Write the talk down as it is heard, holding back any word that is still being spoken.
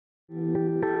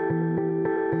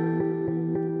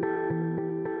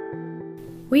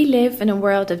We live in a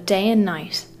world of day and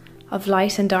night, of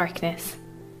light and darkness.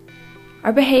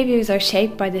 Our behaviours are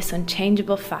shaped by this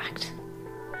unchangeable fact.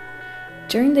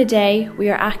 During the day, we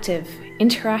are active,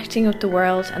 interacting with the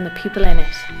world and the people in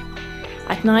it.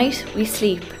 At night, we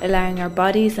sleep, allowing our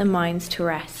bodies and minds to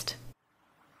rest.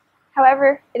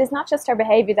 However, it is not just our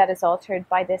behaviour that is altered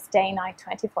by this day-night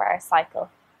 24-hour cycle.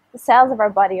 The cells of our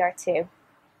body are too.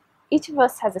 Each of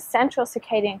us has a central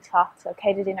circadian clock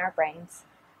located in our brains.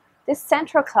 This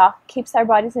central clock keeps our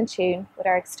bodies in tune with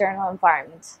our external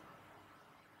environment.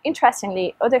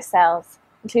 Interestingly, other cells,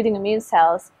 including immune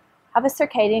cells, have a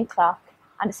circadian clock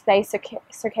and display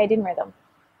circadian rhythm,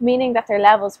 meaning that their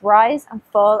levels rise and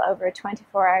fall over a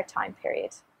 24-hour time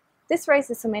period. This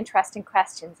raises some interesting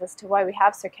questions as to why we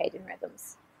have circadian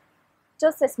rhythms.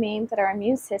 Does this mean that our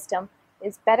immune system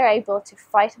is better able to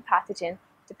fight a pathogen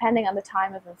depending on the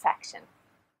time of infection?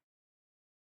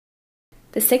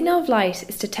 The signal of light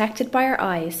is detected by our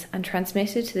eyes and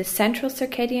transmitted to the central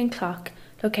circadian clock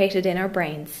located in our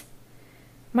brains.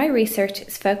 My research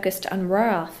is focused on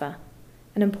Rora alpha,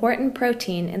 an important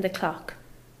protein in the clock.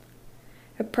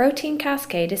 A protein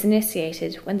cascade is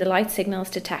initiated when the light signal is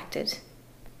detected.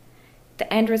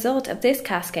 The end result of this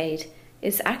cascade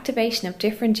is activation of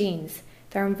different genes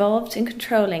that are involved in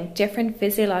controlling different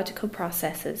physiological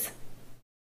processes.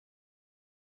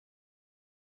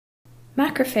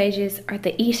 Macrophages are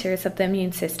the eaters of the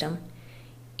immune system,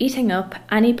 eating up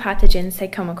any pathogens they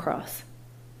come across.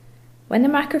 When the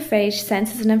macrophage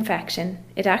senses an infection,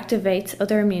 it activates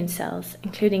other immune cells,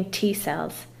 including T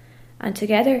cells, and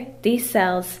together these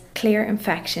cells clear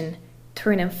infection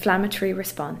through an inflammatory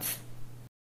response.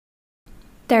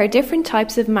 There are different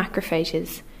types of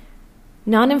macrophages,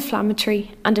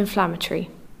 non-inflammatory and inflammatory.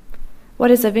 What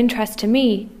is of interest to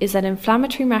me is that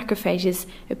inflammatory macrophages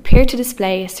appear to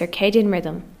display a circadian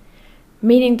rhythm,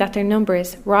 meaning that their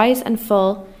numbers rise and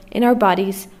fall in our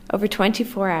bodies over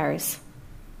 24 hours.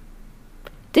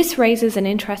 This raises an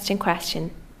interesting question.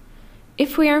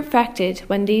 If we are infected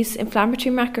when these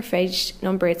inflammatory macrophage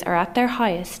numbers are at their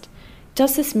highest,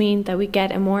 does this mean that we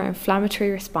get a more inflammatory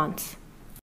response?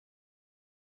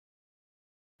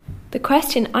 The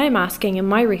question I am asking in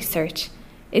my research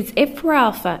is, if Rora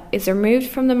alpha is removed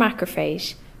from the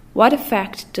macrophage, what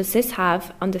effect does this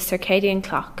have on the circadian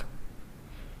clock?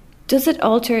 Does it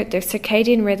alter the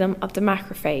circadian rhythm of the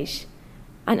macrophage?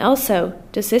 And also,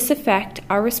 does this affect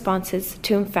our responses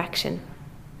to infection?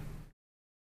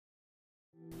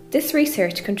 This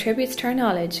research contributes to our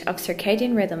knowledge of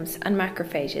circadian rhythms and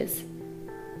macrophages.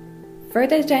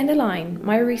 Further down the line,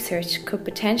 my research could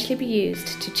potentially be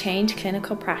used to change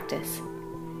clinical practice.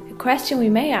 A question we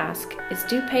may ask is,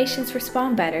 do patients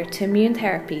respond better to immune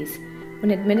therapies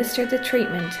when administered the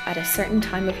treatment at a certain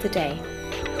time of the day?